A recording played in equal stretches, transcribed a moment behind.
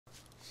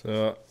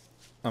So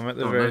I'm at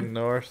the very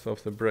north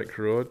of the brick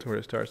road where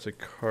it starts to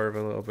curve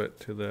a little bit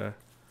to the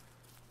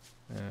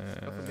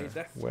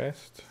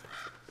west.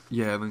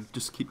 Yeah, then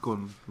just keep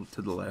going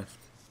to the left.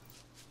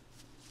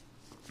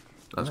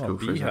 That's cool.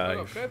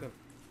 Beehive.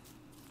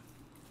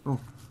 Oh.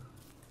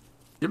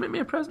 You make me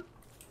a present?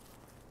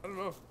 I don't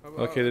know.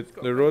 Okay,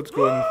 the road's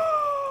going.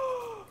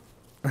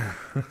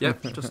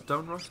 Yep, just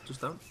down, Ross.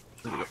 Just down.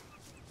 There we go.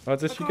 Oh,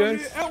 is this you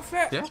guys?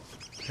 Outfit. Yeah.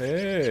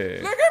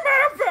 Hey. Look at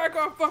my outfit. I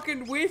got a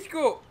fucking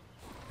waistcoat.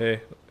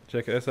 Hey,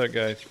 check this out,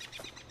 guys.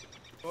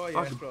 Oh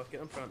yes, bro. Get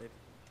them planted.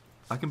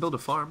 I can build a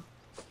farm.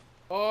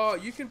 Oh,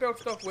 you can build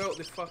stuff well at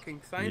this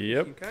fucking science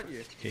machine, can't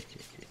you?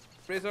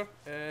 Fraser,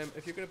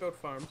 if you're gonna build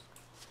farms.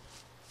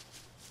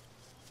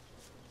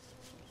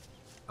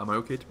 Am I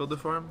okay to build a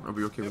farm? Are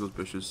we okay with those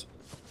bushes?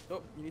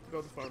 Nope, you need to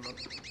build a farm, man.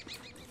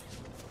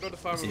 Build a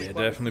farm. Yeah,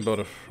 definitely build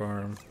a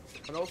farm.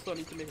 And also I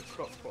need to make a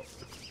crop pot.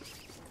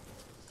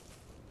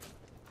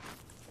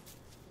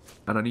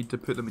 And I need to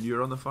put the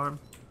manure on the farm?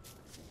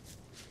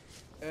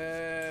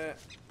 I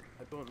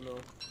don't know.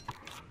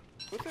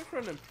 What's that for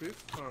an improved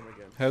farm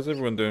again? How's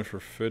everyone doing for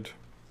food?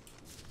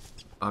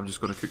 I'm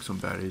just gonna cook some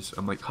berries.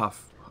 I'm like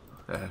half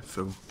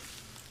full.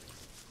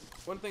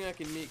 One thing I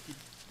can make you,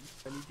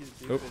 I need you to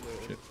do for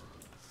the... Shit.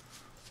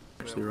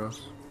 Actually,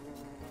 Ross.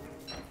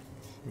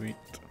 Sweet.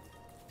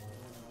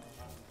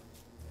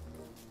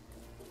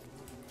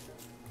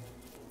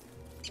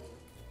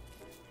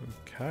 Some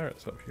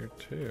carrots up here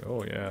too.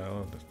 Oh yeah,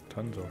 oh, there's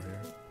tons over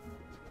here.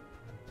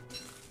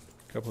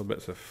 A couple of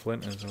bits of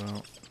flint as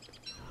well.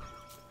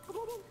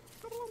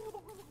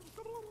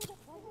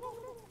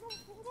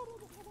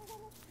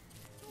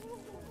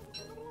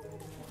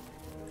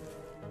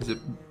 Is it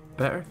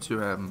better to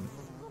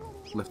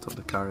lift up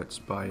the carrots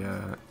by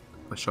a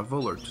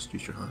shovel or just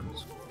use your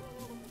hands?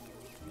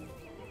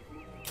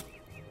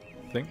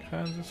 I think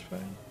hands is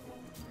fine.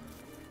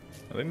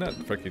 I think that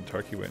freaking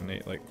turkey went and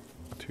ate like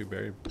 2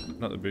 berries,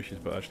 not the bushes,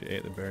 but actually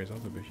ate the berries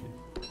off the bushes.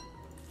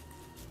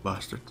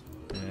 Bastard.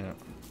 Yeah.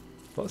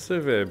 Lots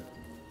of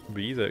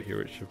bees out here,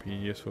 which should be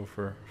useful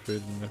for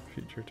food in the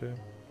future too.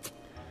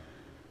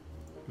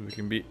 We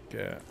can beat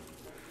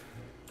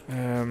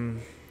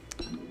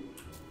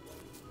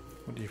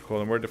what do you call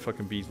them? Where do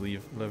fucking bees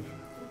live?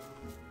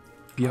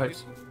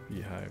 Beehives?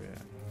 Beehive,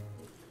 yeah.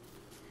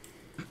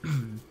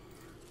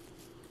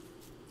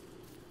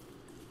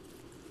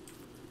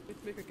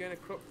 Let's make again a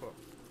crop pot.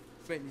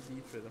 Might need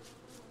need for them.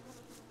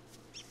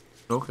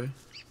 Okay.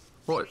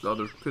 What? The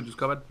other raccoons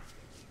coming?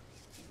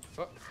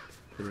 What?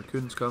 The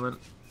raccoons coming.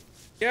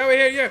 Yeah, we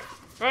hear you!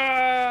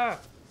 Ah!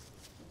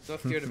 Not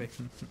scared of me.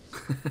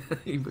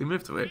 he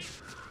moved away.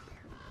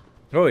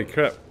 Holy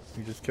crap!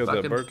 You just killed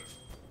that bird.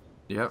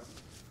 Yep.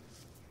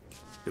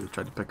 He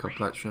tried to pick up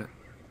that shit.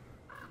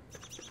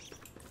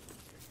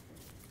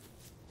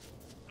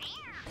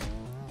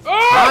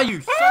 Oh! Ah,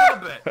 you son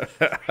of a bitch!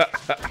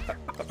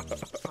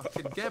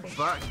 Fucking get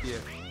back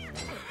here.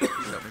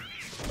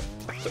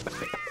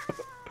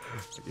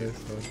 Yes,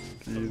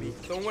 Jesus.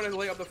 Someone want to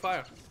light up the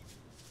fire.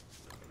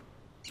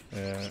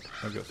 Yeah,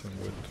 I've got some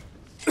wood.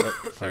 Oh,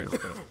 thanks.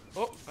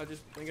 Oh, I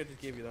think I just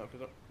gave you that for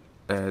that.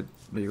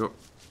 There you go.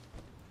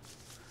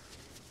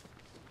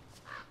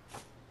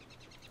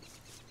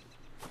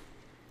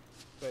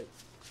 Right.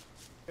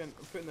 I'm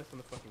putting this on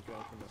the fucking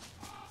ground for now.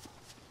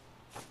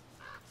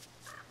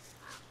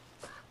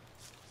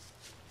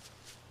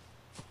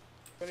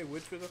 Any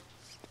wood for them?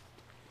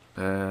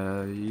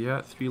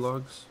 Yeah, 3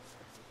 logs.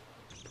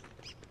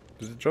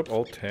 Does it drop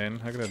all 10?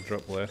 How can it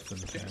drop less than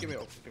 10? Just give me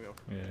all, just give me all.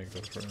 Yeah,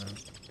 go for it now.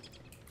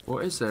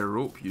 What is their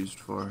rope used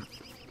for?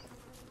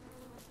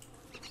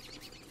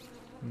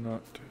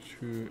 Not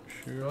too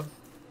sure. Ross?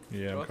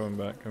 Yeah, Ross? I'm coming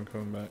back, I'm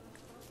coming back.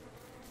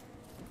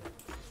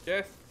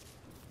 Yes?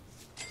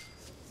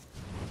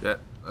 Yeah,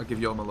 I'll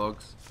give you all my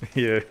logs.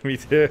 Yeah, me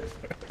too.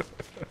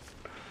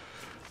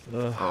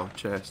 Oh,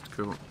 chest,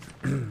 cool.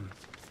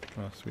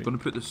 Oh, sweet. Gonna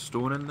put the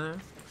stone in there.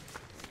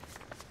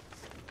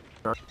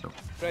 No.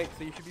 Right,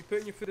 so you should be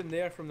putting your food in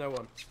there from now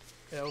on.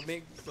 It'll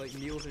make like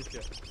meals and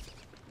shit.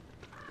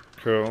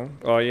 Cool.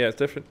 Oh yeah, it's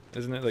different,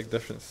 isn't it? Like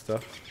different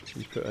stuff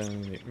you put in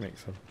and it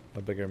makes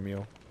a bigger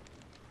meal.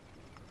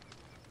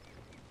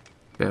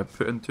 Yeah,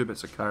 put in 2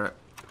 bits of carrot.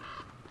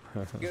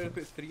 You're gonna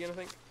put 3 in, I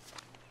think.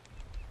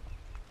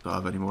 Don't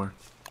have any more.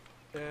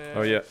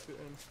 Oh yeah. Put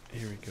in.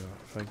 Here we go.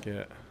 If I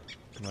get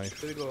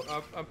knife. There we go.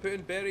 I'm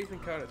putting berries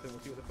and carrots in.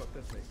 We'll see what the fuck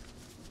this makes.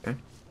 Okay.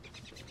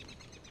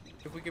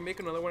 If we can make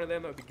another one of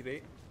them, that would be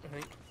great. I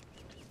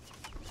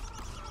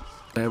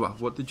think.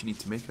 What did you need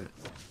to make it?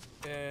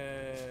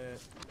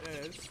 Is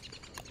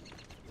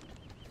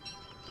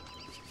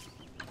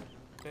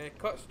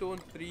cut stone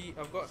 3.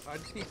 I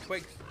just need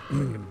twigs. I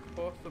could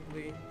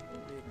possibly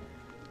make.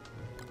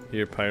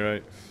 Here,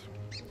 Pyrites.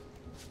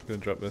 Gonna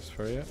drop this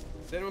for you.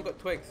 Has anyone got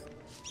twigs?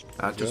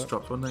 I just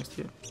dropped one next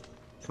to you.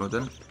 No, I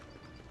didn't.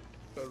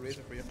 Got a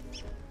razor for you.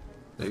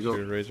 There you go.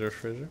 Your razor,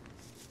 Fraser.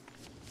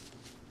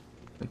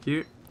 Thank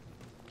you.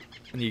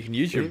 And you can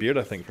use your beard,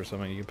 I think, for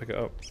something. You can pick it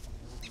up.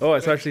 Oh,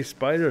 it's Right. actually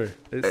spider.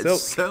 It's It's silk.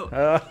 silk.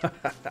 Ah.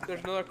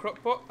 There's another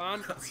crock pot,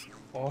 and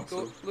Awesome.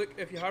 so look,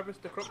 if you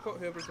harvest the crock pot,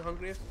 whoever's the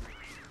hungriest.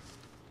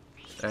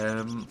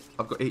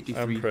 I've got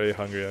 83. I'm pretty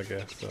hungry, I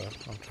guess, so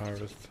I'll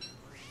harvest.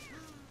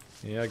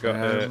 Yeah, I got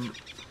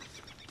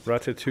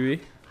ratatouille.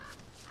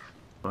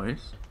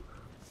 Nice.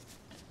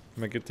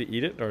 Am I good to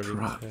eat it, or did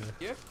Crap.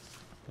 Yeah.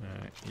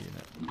 Alright, eating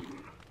it.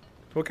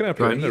 What can I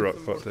put Right. in the rock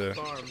Some pot more there?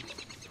 farms.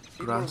 Need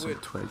more Grass wood.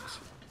 and twigs.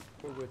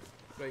 More wood.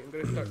 Right, I'm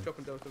gonna start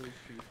chopping down some of these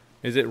trees.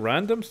 Is it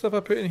random stuff I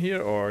put in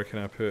here, or can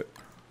I put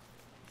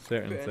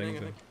certain Put anything,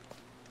 things I in?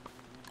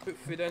 think. Put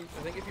food in.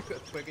 I think if you put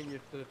a twig in,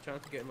 there's a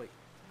chance of getting like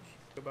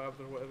kebabs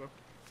or whatever.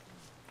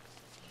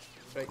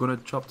 Right. I'm gonna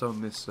chop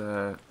down this.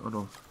 Oh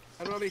no,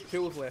 I don't have any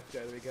tools left, by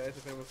the way, guys.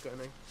 If anyone's got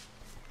anything.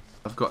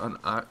 I've got an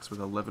axe with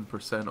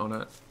 11%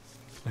 on it.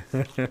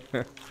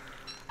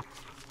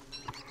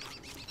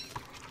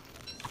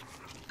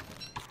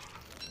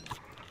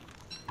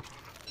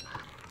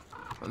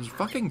 There's a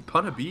fucking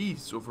ton of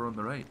bees over on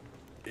the right.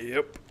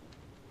 Yep.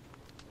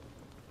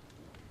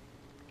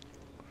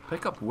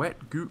 Pick up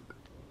wet goop.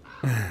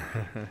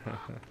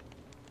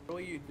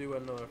 Probably you do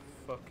another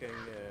fucking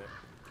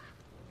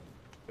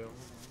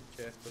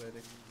chest already.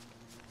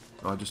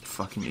 I just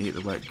fucking ate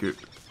the wet goop.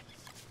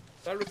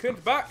 That raccoon's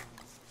back!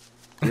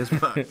 Here's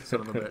back,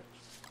 son of a bitch.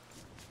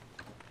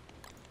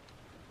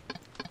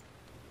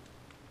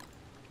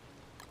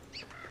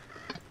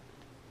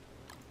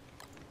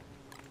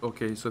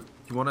 Okay, so if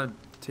you want to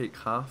take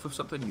half of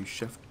something, you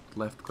shift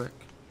left click.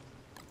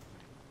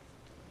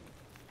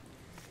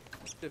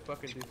 To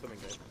fucking do something,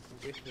 guys.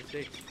 Waste the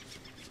steak.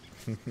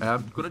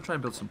 I'm gonna try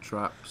and build some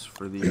traps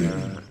for the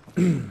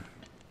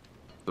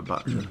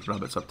the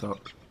rabbits up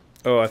top.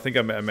 Oh, I think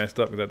I messed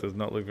up, because that does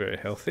not look very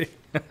healthy.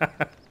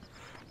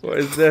 What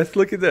is this?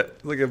 Look at that.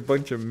 It's like a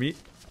bunch of meat.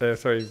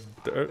 Sorry,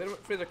 dirt. Wait a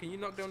minute, Fraser, can you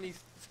knock down these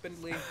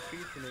spindly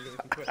trees for me and get me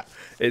some quick?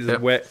 It's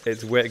Yep. wet.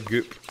 It's wet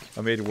goop.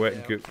 I made wet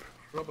Yeah. goop.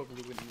 Probably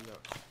wouldn't do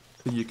that.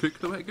 Can you cook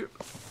the wet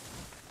goop?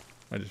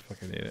 I just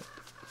fucking ate it.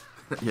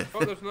 Yeah.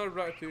 Oh, there's another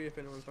ratatouille if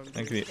anyone's hungry.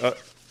 I can eat.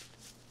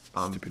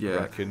 Stupid Yeah.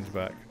 raccoon's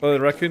back. Oh, the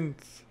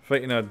raccoon's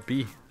fighting a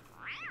bee.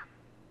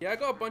 Yeah, I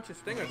got a bunch of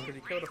stingers because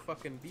he killed a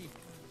fucking bee.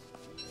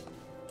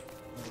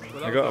 Well,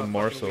 that I was got a fucking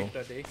morsel. waste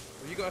of a day.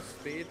 Have you got a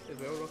spade as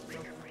well, Ross?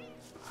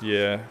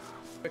 Yeah.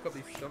 Pick up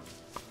these stumps.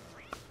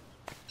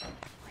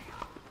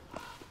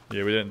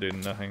 Yeah, we didn't do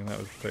nothing. That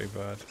was pretty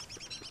bad.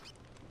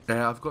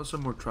 I've got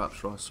some more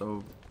traps, Ross, so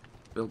I'll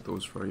build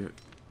those for you.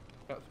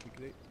 That would be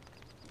great.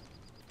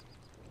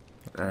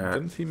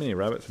 Didn't see many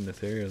rabbits in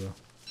this area though.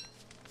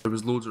 There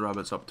was loads of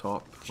rabbits up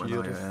top when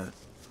I Cheers.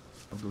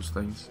 of those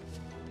things.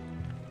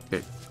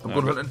 Okay, I'm Ah,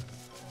 going but- hunting.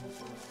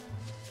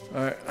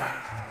 Alright,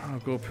 I'll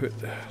go put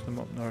them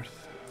up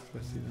north.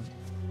 Let's see them.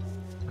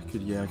 I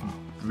can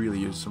really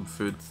use some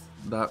food.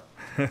 That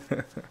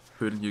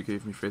food you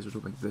gave me, Fraser,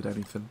 don't think did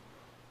anything.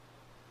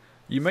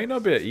 You might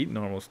not be able to eat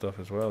normal stuff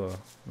as well though.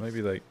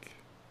 Maybe like,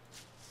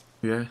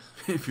 Yeah,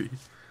 maybe.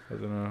 I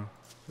don't know.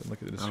 Didn't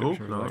look at the I hope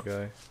description of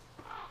that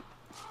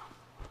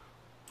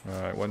guy.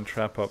 Alright, one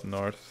trap up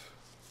north.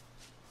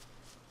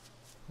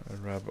 A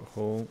rabbit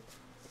hole.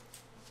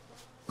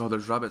 Oh,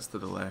 there's rabbits to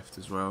the left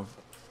as well.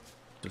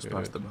 Just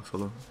past the Good.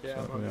 buffalo. Yeah,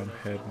 That I'm way I'm hungry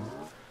now. heading.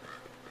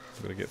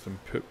 I'm gonna get some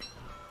poop.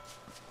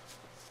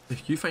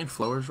 If you find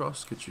flowers,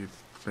 Ross, could you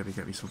maybe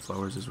get me some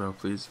flowers as well,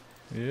 please?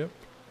 Yep.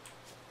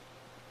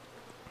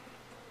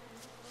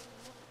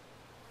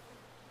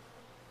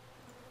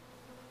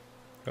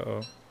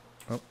 Uh-oh.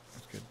 Oh,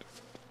 that's good.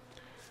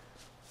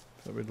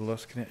 Thought we'd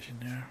lost connection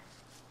there.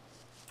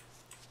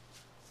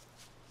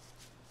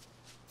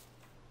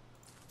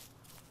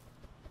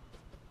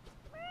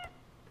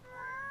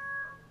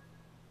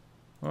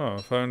 Oh,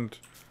 I found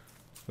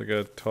like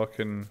a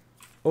talking...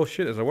 Oh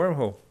shit, there's a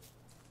wormhole.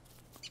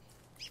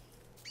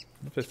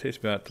 I wonder if this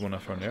takes me back to the one I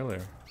found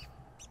earlier.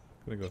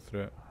 Gotta go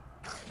through it.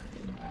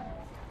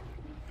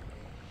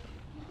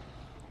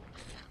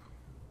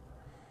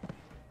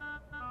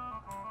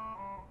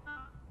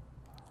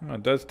 Oh,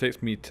 it does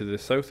take me to the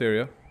south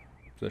area.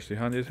 It's actually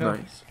handy as hell.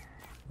 Nice.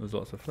 There's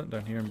lots of flint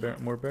down here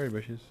and more berry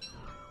bushes.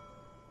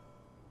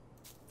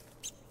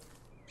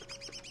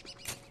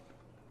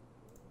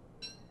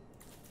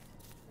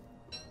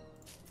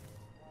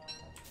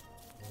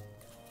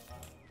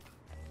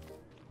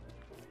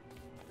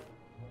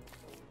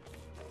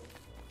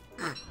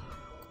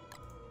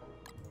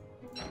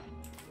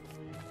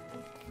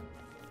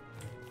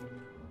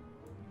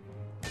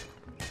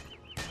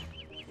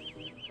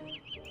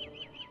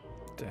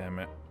 Damn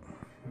it.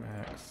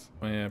 Axe.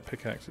 Oh yeah,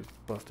 pickaxe is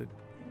busted.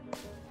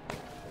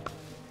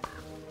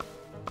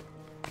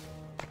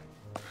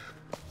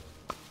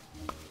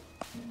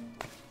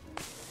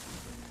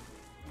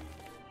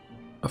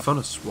 I found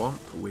a swamp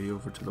way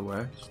over to the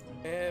west.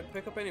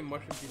 Pick up any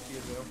mushrooms you see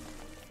as well.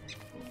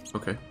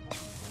 Okay.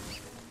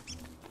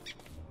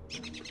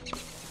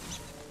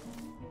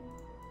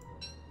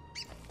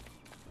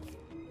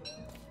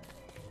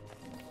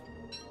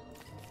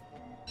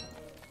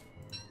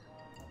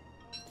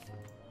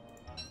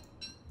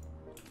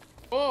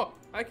 Oh,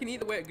 I can eat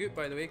the wet goop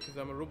by the way because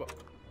I'm a robot.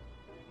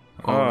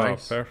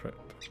 Nice. Perfect.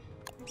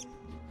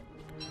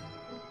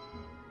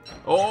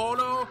 Oh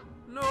no!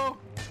 No!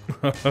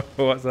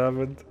 What's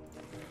happened?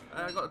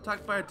 I got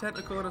attacked by a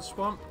tentacle in a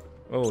swamp.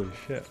 Holy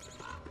shit.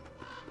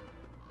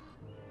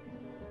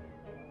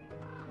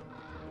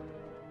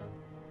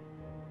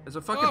 There's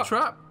a fucking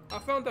trap. I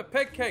found the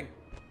pig king.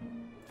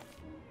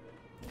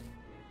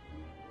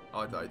 Oh,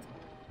 I died.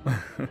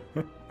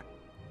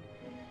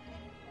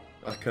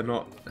 I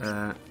cannot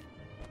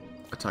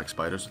attack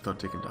spiders without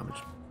taking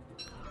damage.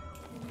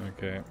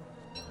 Okay.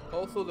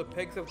 Also, the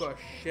pigs have got a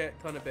shit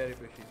ton of berry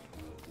bushes.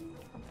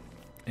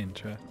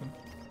 Interesting.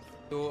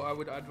 So I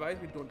would advise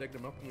we don't dig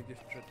them up and we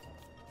just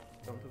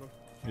jump to them.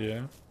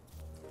 Yeah.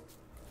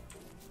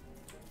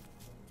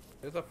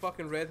 There's a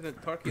fucking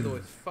resident turkey though,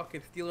 it's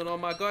fucking stealing all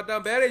my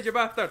goddamn berries, you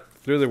bastard!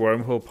 Through the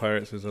wormhole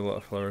pirates, there's a lot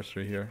of flowers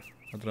through here.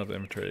 I don't have the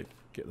inventory to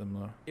get them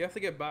though. You have to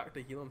get back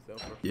to heal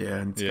himself first. Yeah,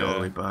 and get all the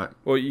way back.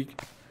 Well, you.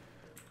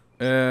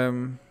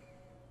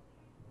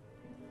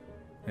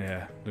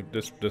 Yeah,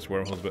 this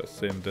wormhole's about the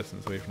same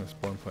distance away from the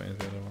spawn point as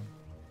the other one.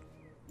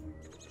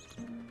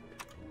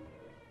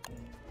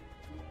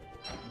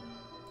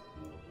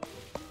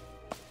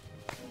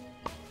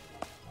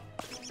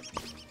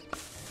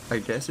 I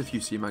guess if you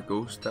see my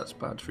ghost, that's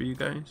bad for you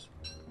guys.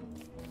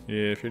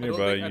 Yeah, if you're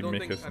nearby, you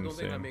make us I don't think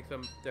that insane. makes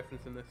a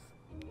difference in this.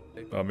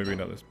 Oh, maybe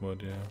not this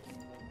mod, yeah.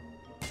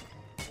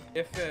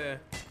 If it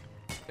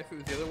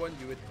was the other one,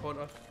 you would haunt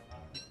us.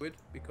 You would,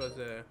 because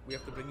we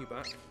have to bring you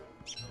back.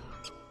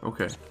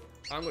 Okay.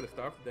 I'm gonna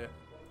starve to death.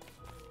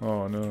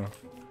 Oh no.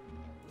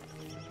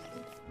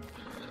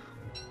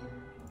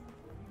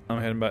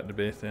 I'm heading back to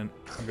base then.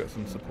 I've got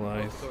some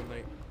supplies. Also at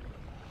night.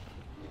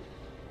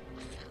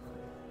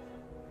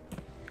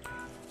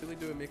 Really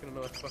doing making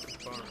another fucking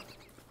farm.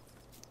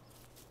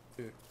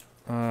 Two.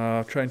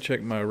 I'll try and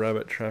check my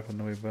rabbit trap on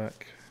the way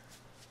back.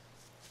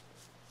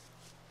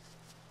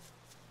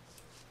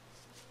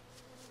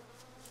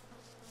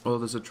 Well,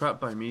 there's a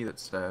trap by me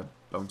that's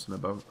bouncing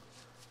about.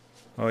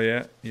 Oh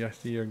yeah, I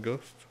see your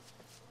ghost.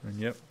 And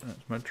yep, that's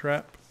my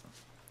trap.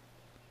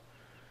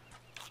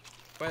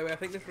 By the way, I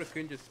think this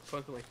raccoon just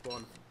constantly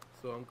spawns,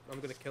 so I'm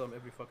gonna kill him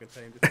every fucking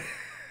time. Just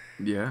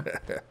Yeah.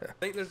 I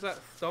think there's that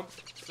stump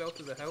fell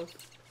to the house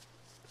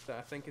that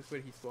I think is where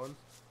he spawns.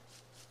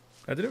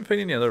 I didn't find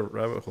any other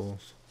rabbit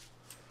holes.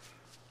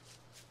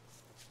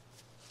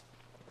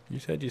 You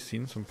said you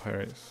seen some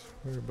pirates.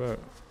 Where about?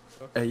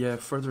 Yeah,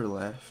 further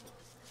left.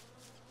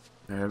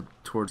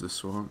 Towards the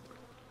swamp.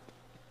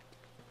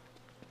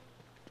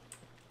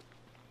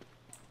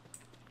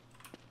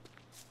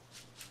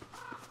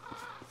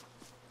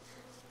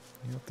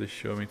 You'll have to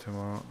show me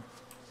tomorrow.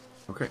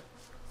 Okay.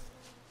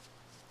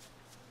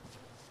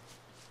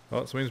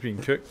 Oh, something's being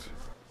cooked.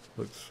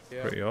 Looks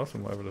Yeah. pretty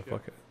awesome, whatever the Yeah.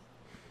 fuck it.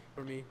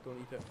 For me, don't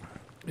eat it.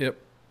 Yep.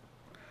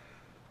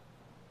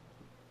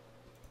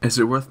 Is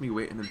it worth me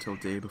waiting until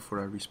day before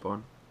I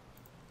respawn?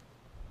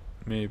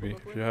 Maybe. If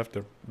Probably. you have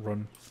to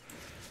run.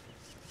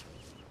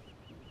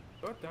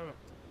 God damn it.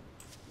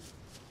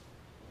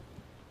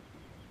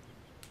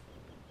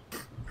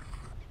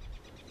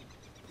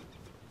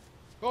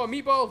 Oh,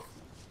 meatballs!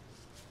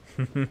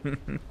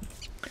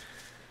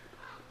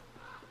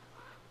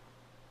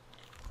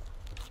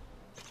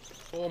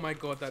 Oh my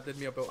god, that did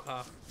me about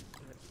half.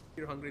 If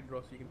you're hungry,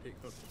 Ross, you can take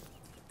some.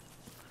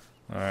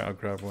 Alright, I'll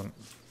grab one.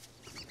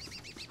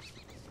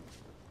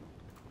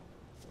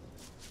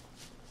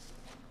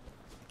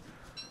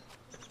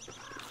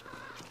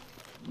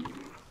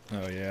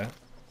 Oh yeah.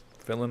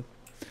 Villain.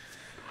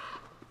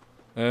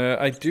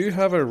 I do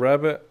have a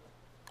rabbit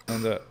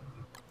and a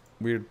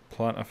weird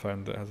plant I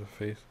found that has a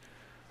face.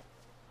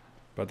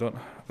 But I don't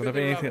Put have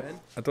the anything rabbit in.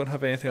 I don't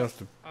have anything else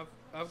to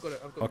I've got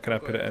it. I've got Oh, can I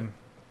I've got put it in?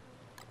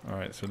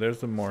 Alright, so there's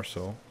the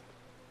morsel.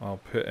 I'll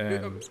put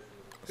in Put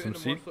some in the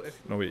seeds. morsel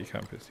if- No wait, you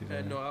can't put seeds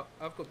in. no,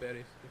 I've got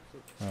berries.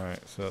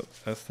 Alright, so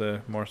that's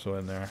the morsel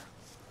in there.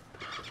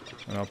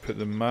 And I'll put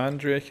the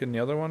mandrake in the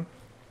other one.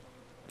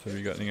 So have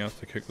you got anything else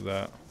to cook with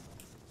that?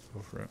 Go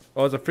for it.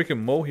 Oh, there's a freaking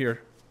mole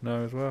here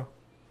now as well.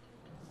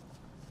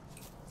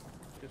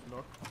 Just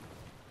north.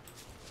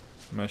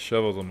 My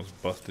shovel's almost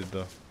busted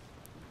though.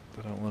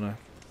 I don't wanna.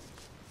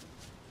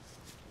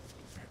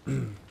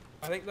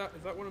 I think that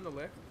is that one on the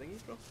left thingy,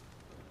 bro.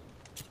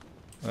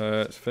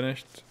 It's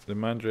finished. The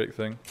mandrake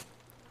thing.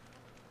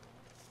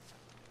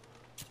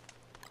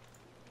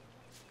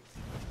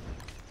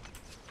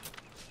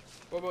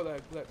 What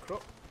about that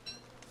crop?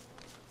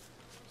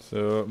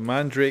 So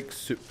mandrake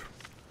soup.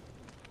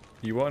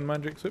 You want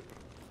mandrake soup?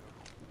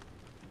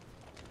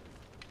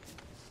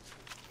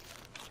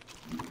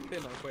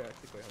 Saying that, I'm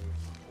actually quite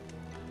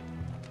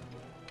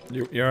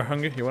hungry. You're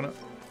hungry? You want it?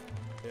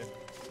 Yeah.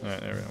 Alright,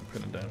 there we go. I'm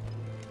putting it down.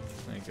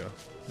 There you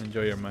go.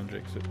 Enjoy your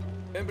mandrake soup.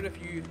 Remember,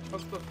 if you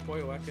have stuff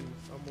spoil, I'm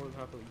more than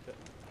happy to eat it.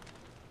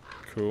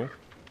 Cool.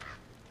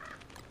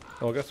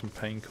 Oh, I'll get some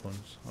pine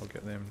cones. I'll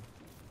get them.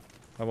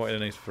 I wanted a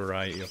nice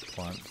variety of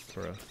plants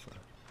for us. So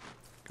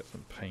get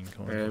some pine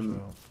cones as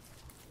well.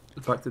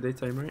 Back to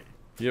daytime, right?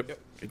 Yep.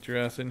 Get your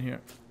ass in here.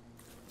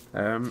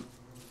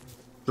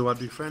 So I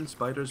befriend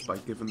spiders by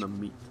giving them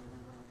meat.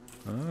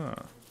 Ah.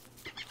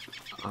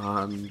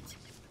 and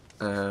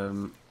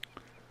oh,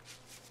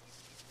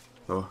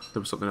 there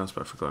was something else,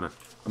 but I've forgotten it.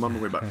 I'm on my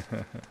way back.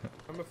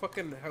 I'm a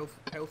fucking health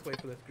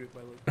wife for this group,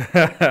 by the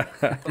way.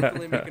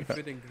 Constantly making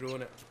food and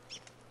growing it.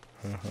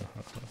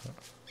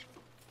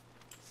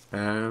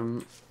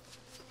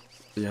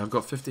 Yeah, I've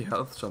got 50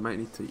 health, so I might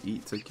need to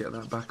eat to get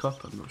that back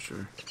up. I'm not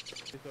sure.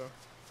 These are.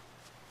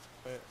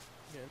 Right,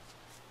 yeah.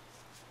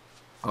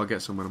 I'll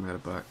get some when I'm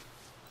headed back.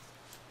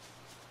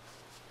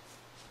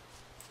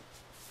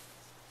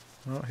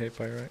 Oh, hey,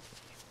 Pyrite.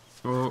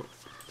 Oh,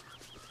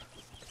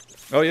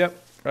 Oh, yeah,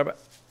 rabbit.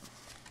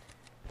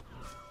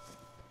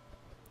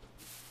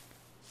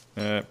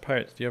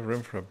 Pirates, do you have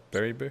room for a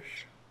berry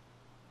bush?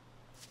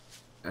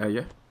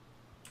 yeah.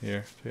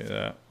 Here, take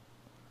that.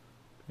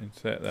 And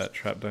set that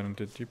trap down.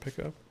 Did you pick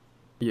it up?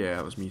 Yeah,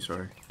 that was me,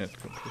 sorry. Let's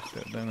go place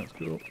that down, that's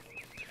cool.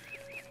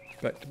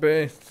 Back to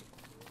base.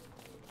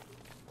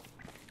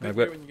 When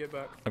you get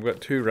back. I've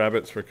got 2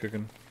 rabbits for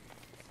cooking.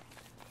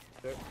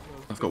 There,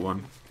 I've got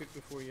one. Cook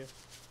before you.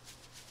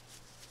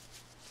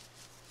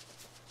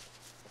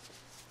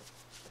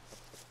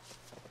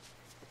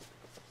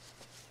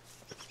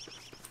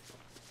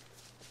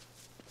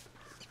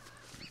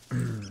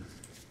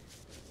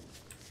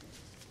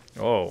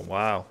 Oh,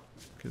 wow.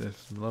 Look at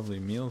this lovely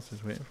meals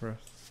just waiting for us.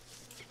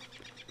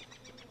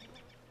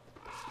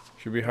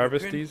 Should we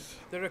harvest raccoon. these?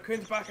 The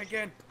raccoon's back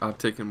again. I've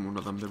taken one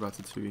of them, they're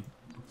ratatouille.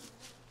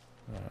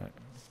 Alright.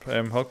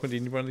 Hawkmill, do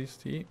you need one of these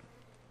to eat?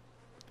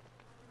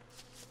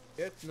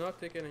 Yeah, not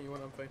taking any one,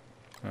 I'm fine.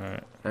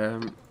 Alright.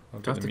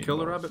 Do I have to kill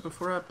the rabbit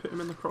before I put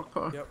him in the crock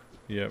pot? Yep.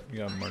 Yep, you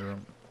gotta murder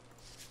him.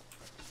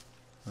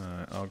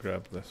 Alright, I'll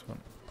grab this one.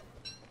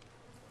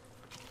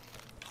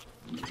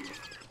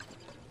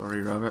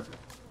 Sorry, rabbit.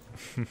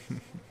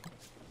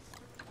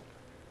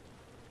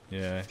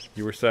 Yeah,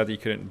 you were sad you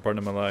couldn't burn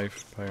him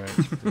alive,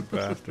 Pyrites, you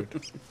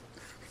bastard.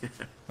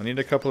 I need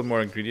a couple of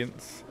more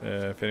ingredients,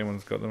 if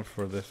anyone's got them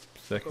for this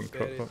second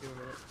crock pot.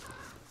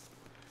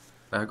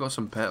 I got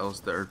some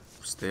petals that are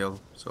stale,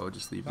 so I'll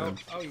just leave them.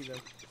 I'll eat them.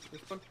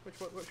 This one?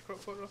 Which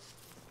crock pot, Ross?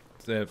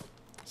 The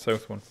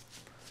south one.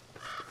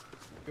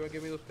 You want to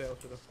give me those petals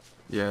for them?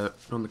 Yeah,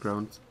 they're on the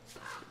ground.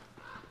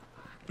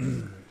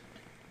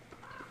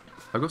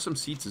 I got some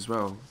seeds as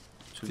well.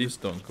 Seeds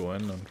don't go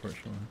in,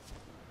 unfortunately.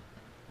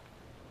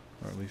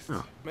 Or at least... No.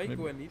 Might maybe,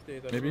 go in these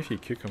days. maybe if you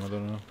cook them, I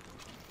don't know.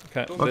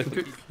 Can't, Don't I cook can the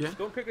cook, seeds. yeah.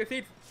 Don't cook the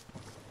seeds!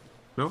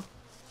 No?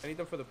 I need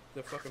them for the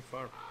fucking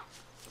farm.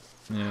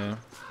 yeah.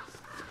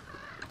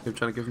 I'm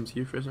trying to give them to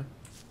you, Fraser.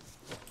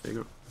 There you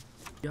go.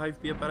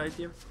 Beehive be a bad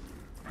idea?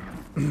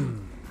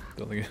 Don't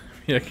think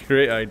it'd be a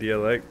great idea,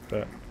 like,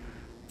 but...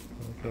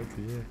 I'll talk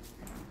to you.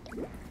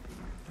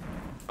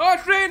 Oh,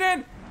 it's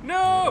raining!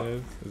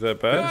 No! Is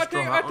that No, bad?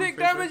 I take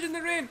damage in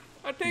the rain!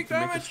 I take You can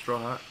make a damage! straw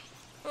hat.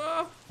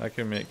 Oh. I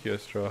can make you a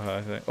straw hat,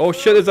 I think. Oh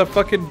shit, there's a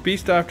fucking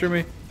beast after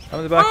me. I'm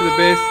in the back of the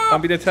base.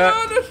 I'm being attacked.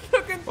 Oh, there's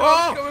fucking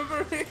dogs coming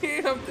for me!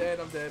 I'm dead,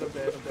 I'm dead, I'm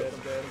dead, I'm dead,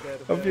 I'm dead, I'm dead.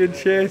 I'm being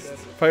chased.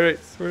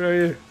 Pirates, where are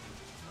you?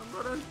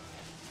 I'm running.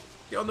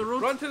 Get on the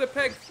road. Run to the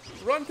pigs!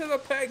 Run to the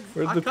pigs!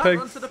 Where's I the can't pigs?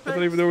 run to the I don't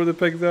pigs. even know where the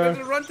pigs are.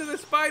 Run to the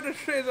spider,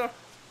 Fraser!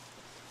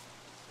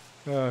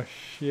 Oh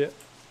shit.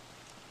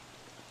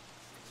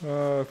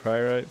 Oh,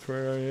 Pyrites,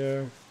 where are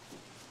you?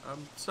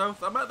 I'm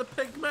south. I'm at the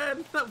pig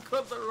man. I've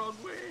gone the wrong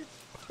way.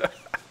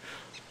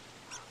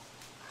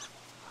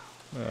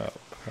 Oh,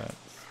 pants.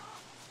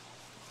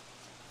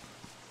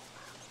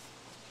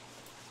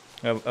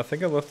 I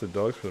think I lost the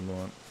dogs for the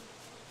moment.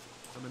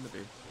 I'm in the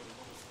base.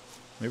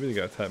 Maybe they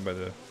got attacked by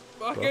the...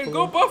 Fucking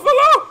go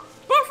buffalo!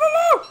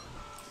 Buffalo!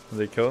 Are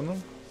they killing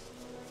them?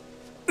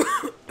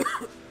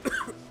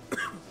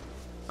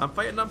 I'm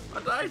fighting them. I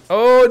died.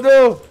 Oh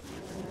no!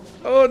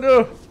 Oh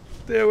no!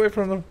 Stay away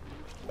from them.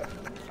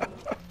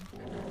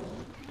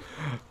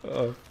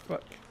 Oh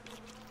fuck.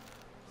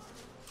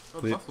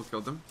 Oh, the buffalo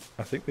killed them.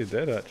 I think they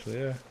did actually,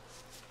 yeah.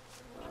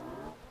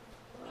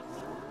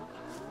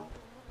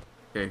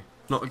 Okay,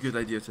 not a good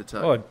idea to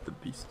attack Oh, the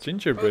beast.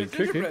 Gingerbread the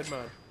cookie. gingerbread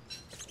man.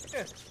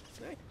 Yeah,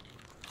 nice.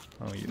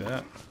 I'll eat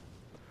that.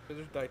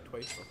 Fraser's died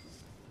twice.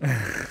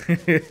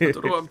 I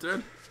don't know what I'm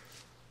doing.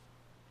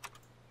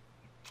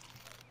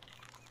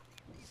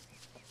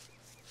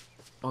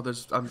 Oh,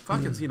 I'm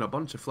fucking seeing a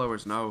bunch of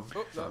flowers now.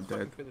 Oh, that I'm that's fucking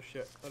dead. feather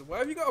shit. And why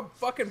have you got a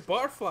fucking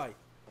butterfly?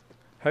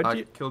 How do I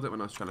you... killed it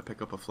when I was trying to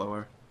pick up a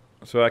flower.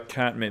 So I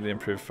can't make the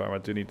improved farm. I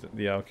do need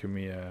the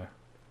alchemy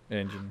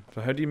engine.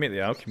 So how do you make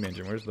the alchemy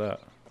engine? Where's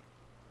that?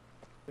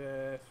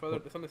 It's further,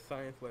 it's on the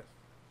science list.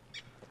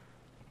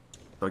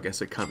 So I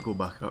guess it can't go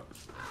back up.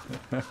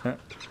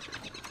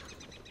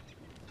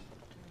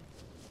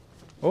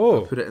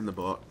 Oh! Put it in the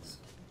box.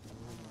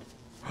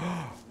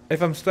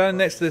 If I'm standing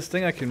next to this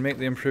thing, I can make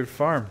the improved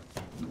farm.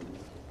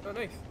 Oh,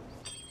 nice.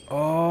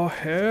 Oh,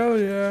 hell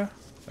yeah.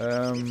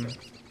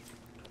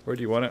 Where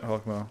do you want it,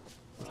 Hawkmill?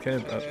 It's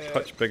kind of a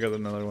touch bigger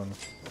than the other one.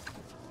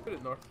 Put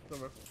it north,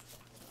 somewhere.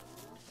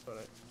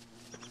 Alright.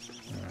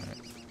 Alright.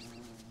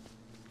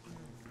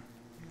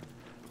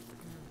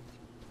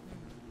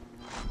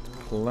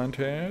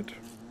 Planted.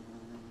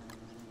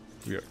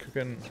 We are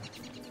cooking.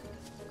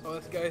 Oh,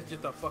 this guy's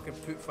just a fucking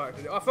poop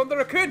factory. Oh, I found the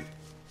raccoon!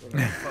 I'm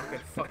gonna fucking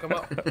fuck him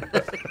up.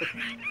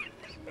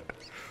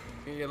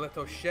 You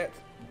little shit.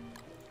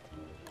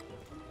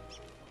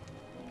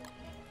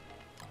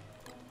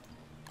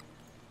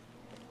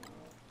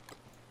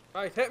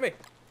 Ah, he's hit me.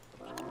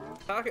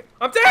 Attack it.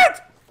 I'm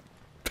dead!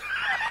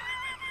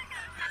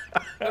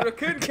 The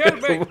raccoon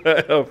killed me!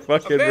 What a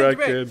fucking Avenge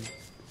me. raccoon.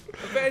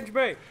 Avenge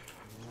me!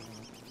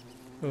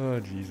 Oh,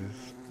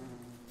 Jesus.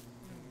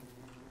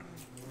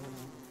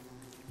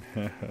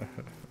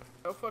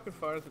 How fucking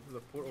far is it to the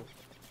portal?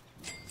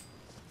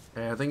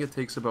 I think it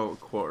takes about a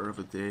quarter of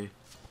a day.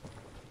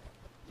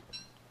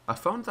 I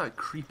found that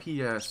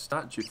creepy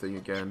statue thing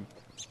again.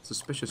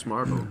 Suspicious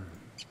marble.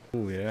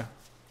 Oh, yeah.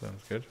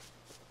 Sounds good.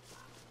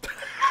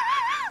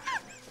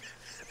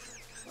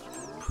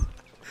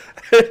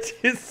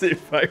 Just see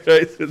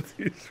Pyrites with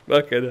his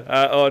fucking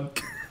hat on.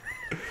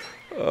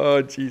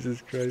 Oh,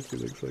 Jesus Christ, he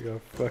looks like a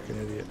fucking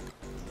idiot.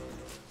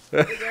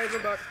 Hey guys,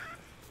 I'm back.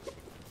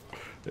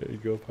 There you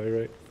go,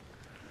 Pyrite.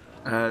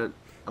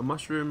 A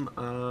mushroom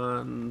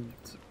and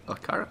a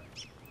carrot.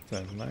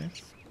 Sounds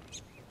nice.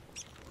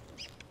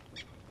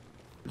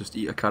 Just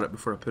eat a carrot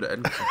before I put it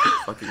in because I keep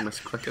fucking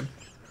misclicking.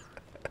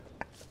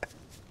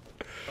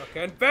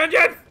 Fucking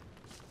vengeance!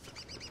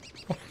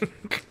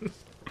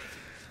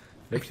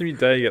 Every time you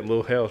die, you get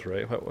low health,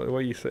 right? What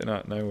are you sitting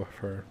at now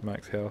for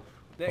max health?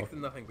 Next to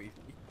nothing, but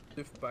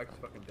he's bag's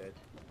fucking dead.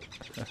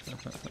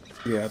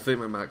 Yeah, I think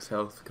my max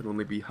health can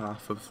only be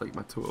half of like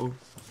my total.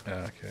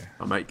 Ah, okay.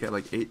 I might get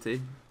like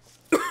 80.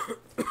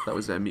 That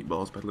was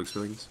meatballs by the looks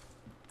of things.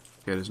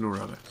 Yeah, there's no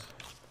rabbits.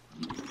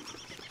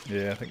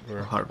 Yeah, I think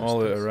we're Harvest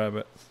all out this. of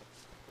rabbits.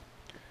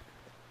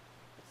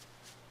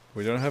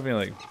 We don't have any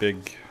like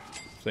big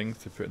things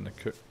to put in the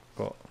cook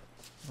pot.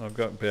 I've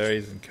got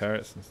berries and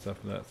carrots and stuff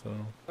like that, so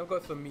I've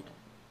got some meat.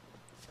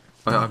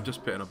 I've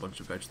just put in a bunch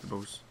of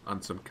vegetables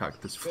and some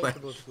cactus flesh.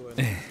 Vegetables go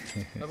in.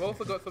 I've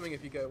also got something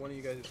if you get one of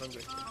you guys is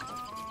hungry.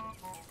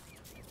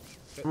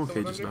 I'm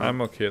okay just now.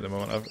 I'm okay at the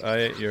moment. I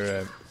ate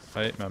your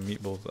I ate my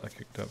meatballs that I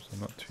cooked up, so I'm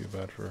not too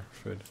bad for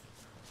food.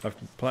 I've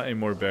plenty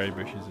more berry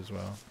bushes as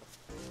well.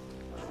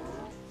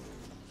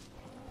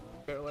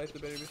 Fertilize the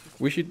berry bushes.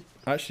 We should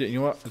actually, you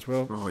know what, as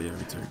well. Oh yeah,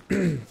 me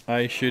too.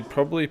 I should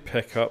probably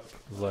pick up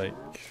like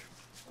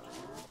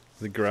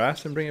the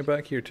grass and bring it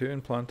back here too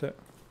and plant it,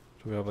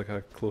 so we have like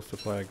a close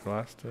supply of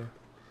grass to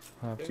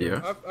have.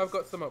 Yeah. I've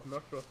got some up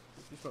north, Ross.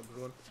 It's just not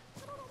growing.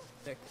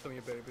 Next to some of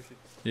your berry bushes.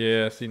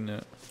 Yeah, I've seen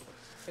that.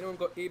 Anyone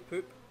got a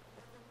poop?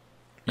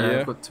 Yeah.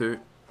 I've got 2.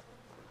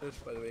 There's,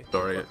 by the way.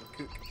 Sorry.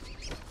 Fucking cook.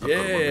 I've got Yeah,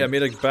 I one.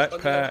 made a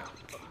backpack.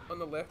 On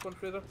the left one,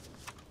 Fraser.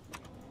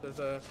 There's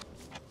a.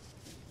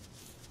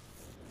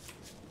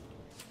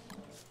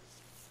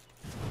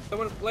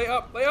 Someone light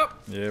up! Light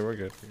up! Yeah, we're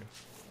good. We're good.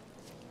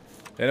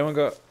 Anyone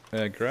got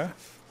grass?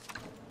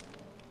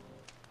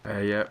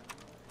 Yeah.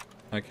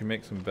 I can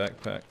make some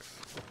backpacks.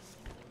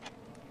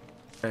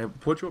 What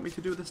do you want me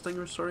to do with this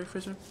thing? Sorry,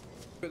 Fraser?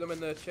 Put them in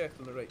the chest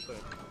on the right side.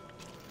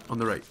 On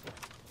the right.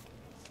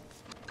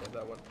 Yeah,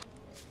 that one.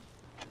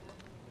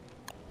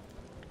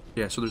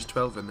 Yeah, so there's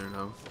 12 in there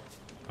now.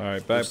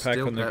 Alright, There's backpack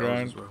still on the petals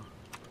ground. as well.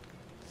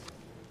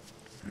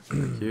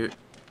 Thank you.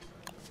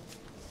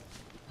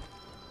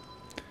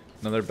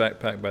 Another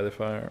backpack by the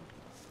fire.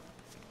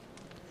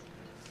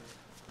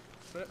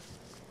 Right.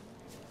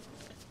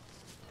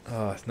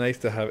 Oh, it's nice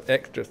to have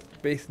extra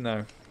space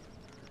now.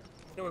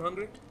 Anyone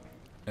hungry?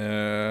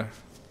 I'm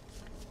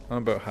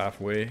about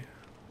halfway.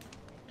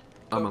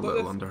 I'm Oh, a I've got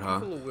little this under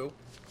half. full of wool.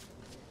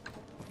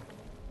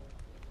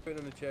 Put it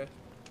in the chest.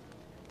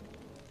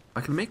 I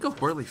can make a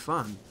whirly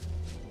fan.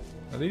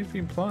 Are these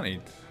being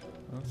planted?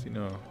 I don't see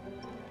no.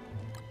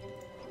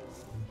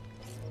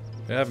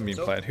 They haven't been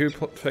Nope. planted. Who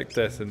picked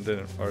this and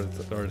didn't, or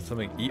did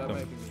something eat That them?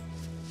 might be me.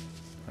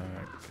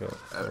 Alright,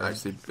 cool.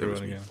 Actually, it Throw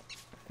was it me.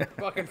 again.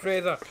 Fucking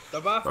Fraser!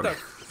 The bastard!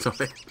 Sorry.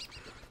 Sorry.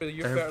 Fraser,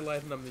 you're Um,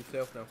 fertilising them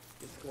yourself now.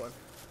 Just go on.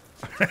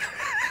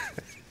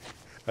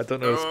 I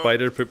don't know if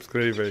spider poop's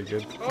going to be very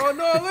good. Oh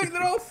no, look,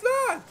 they're all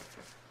sad!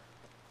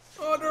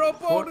 Oh, they're all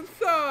bald and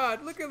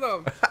sad! Look at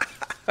them!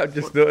 I've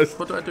just noticed.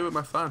 What do I do with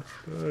my fan?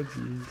 Oh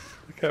jeez.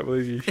 I can't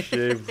believe you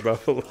shaved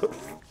buffaloes.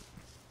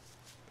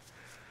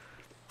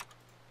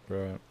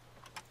 Right.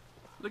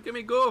 Look at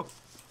me go!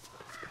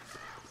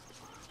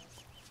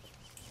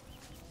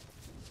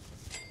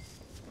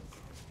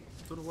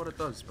 Don't know what it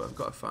does, but I've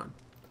got a fan.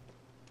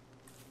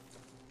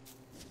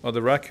 Oh,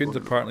 the raccoon's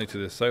apparently to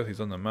the south. He's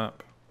on the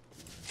map.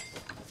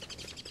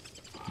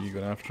 You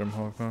going after him,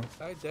 Haughmill?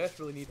 I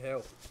desperately need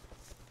help.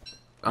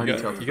 I You need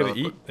gotta- to have you gotta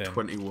developed eat then.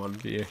 21.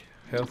 Get your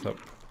health up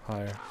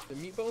higher. The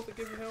meatballs that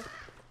give you help?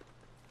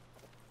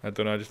 I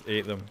don't know, I just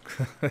ate them.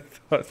 I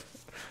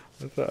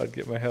thought I'd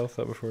get my health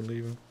up before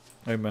leaving.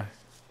 Oh, my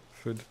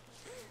food.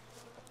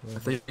 I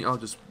think I'll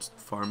just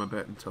farm a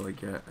bit until I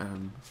get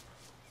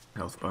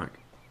health back.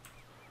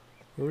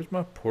 Where's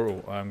my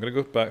portal? I'm gonna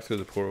go back through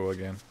the portal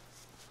again.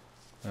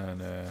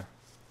 And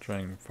try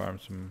and farm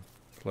some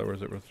flowers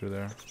that were through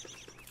there.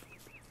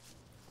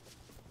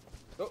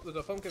 Oh, there's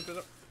a pumpkin,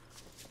 Fraser.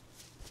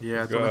 Yeah,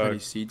 I We've don't have got any a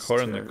seeds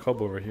core in the to...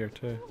 cub over here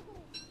too.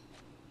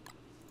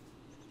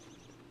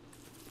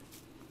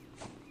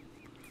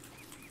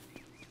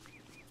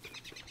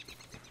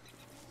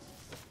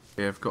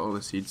 Yeah, I've got all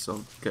the seeds, so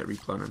I'll get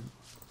replanting.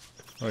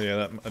 Oh yeah,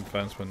 that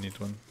advanced one needs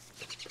one.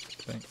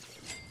 Thanks.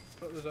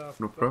 Oh, there's a No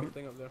fucking problem.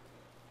 thing up there.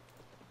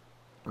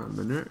 A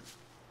minute.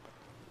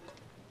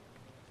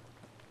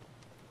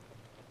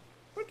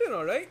 We're doing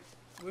alright.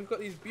 We've got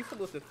these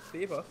beefalo to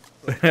save us.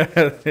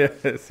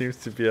 Yeah, it seems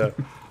to be a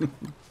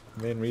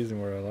main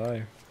reason we're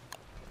alive.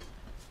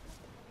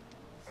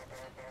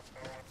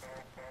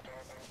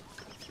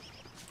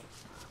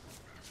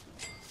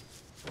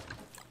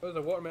 There's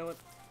a watermelon.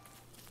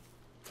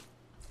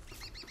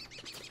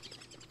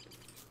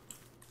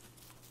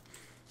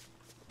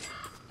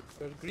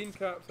 There's green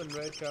caps and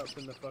red caps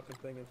in the fucking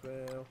thing as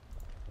well.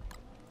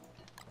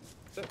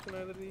 Six in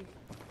either of these.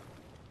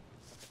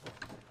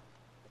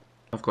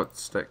 I've got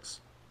sticks.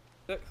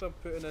 Six I'm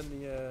putting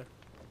in the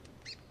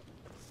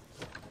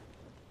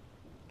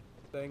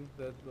thing,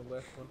 the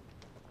left one.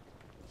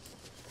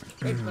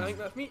 Right, I think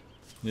that's me.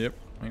 Yep,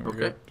 I think we're Okay.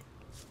 good.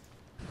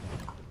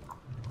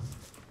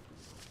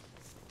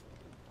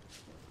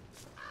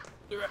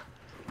 Do it.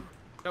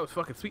 That was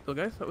fucking sweet though,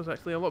 guys. That was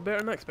actually a lot better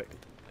than I expected.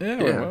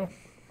 Yeah, Yeah. well.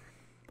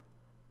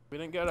 We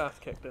didn't get our ass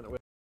kicked in it.